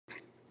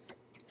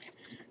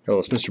Hello,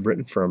 it's Mr.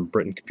 Britton from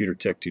Britton Computer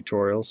Tech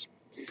Tutorials.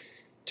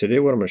 Today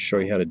what I'm going to show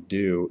you how to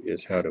do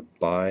is how to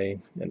buy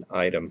an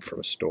item from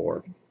a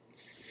store.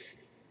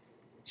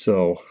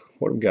 So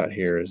what we've got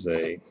here is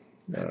a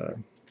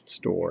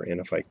store,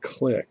 and if I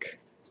click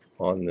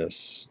on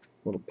this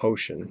little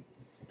potion,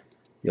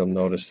 you'll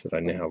notice that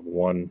I now have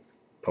one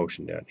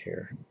potion down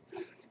here.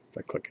 If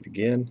I click it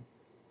again,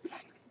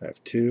 I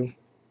have two.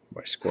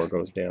 My score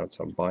goes down,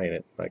 so I'm buying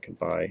it. I can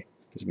buy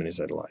as many as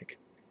I'd like.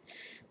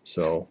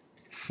 So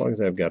as long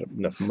as I've got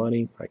enough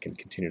money, I can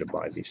continue to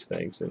buy these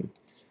things, and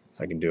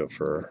I can do it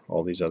for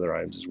all these other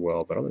items as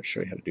well, but I'm going to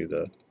show you how to do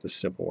the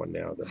simple one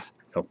now, the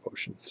health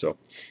potion. So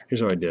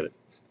here's how I did it.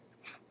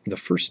 The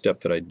first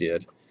step that I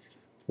did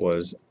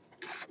was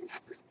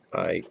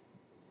I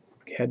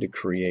had to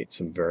create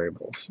some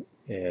variables,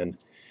 and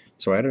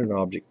so I added an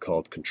object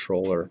called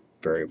controller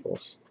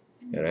variables,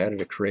 and I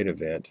added a create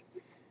event,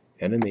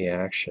 and in the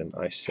action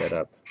I set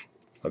up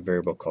a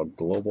variable called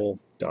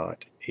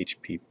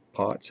global.hppots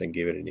and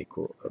gave it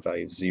a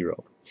value of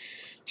 0.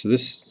 So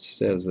this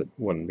says that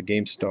when the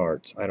game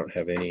starts, I don't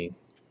have any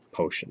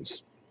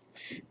potions.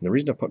 And the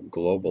reason I put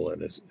global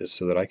in is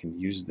so that I can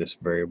use this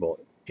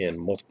variable in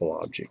multiple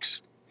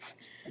objects.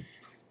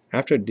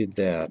 After I did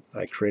that,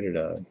 I created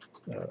an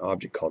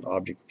object called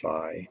object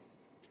by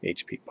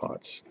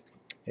hppots.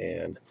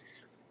 And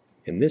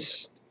in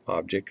this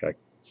object, I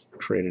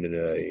created in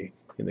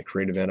the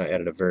create event, I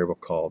added a variable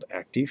called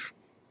active,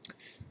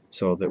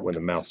 so that when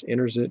the mouse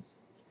enters it,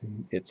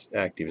 it's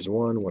active as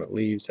 1. When it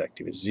leaves,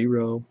 active as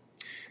 0.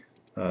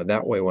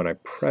 That way when I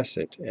press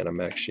it, and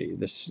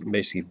this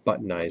basically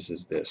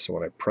buttonizes this, so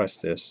when I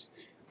press this,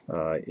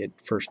 it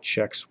first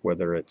checks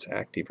whether it's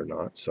active or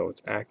not. So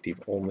it's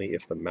active only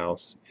if the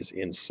mouse is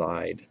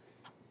inside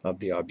of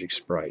the object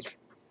sprite.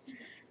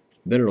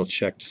 Then it'll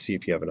check to see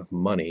if you have enough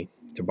money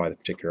to buy the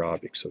particular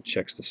object. So it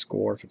checks the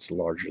score if it's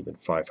larger than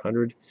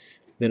 500.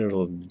 Then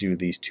it'll do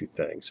these two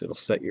things. It'll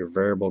set your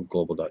variable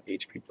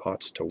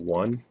global.hppots to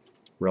 1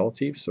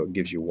 relative, so it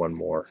gives you one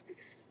more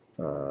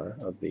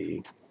of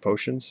the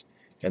potions,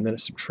 and then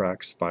it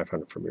subtracts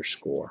 500 from your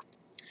score.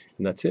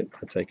 And that's it.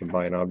 That's how you can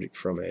buy an object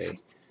from a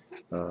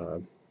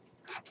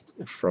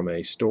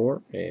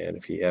store. And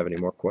if you have any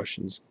more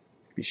questions,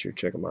 be sure to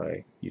check out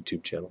my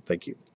YouTube channel. Thank you.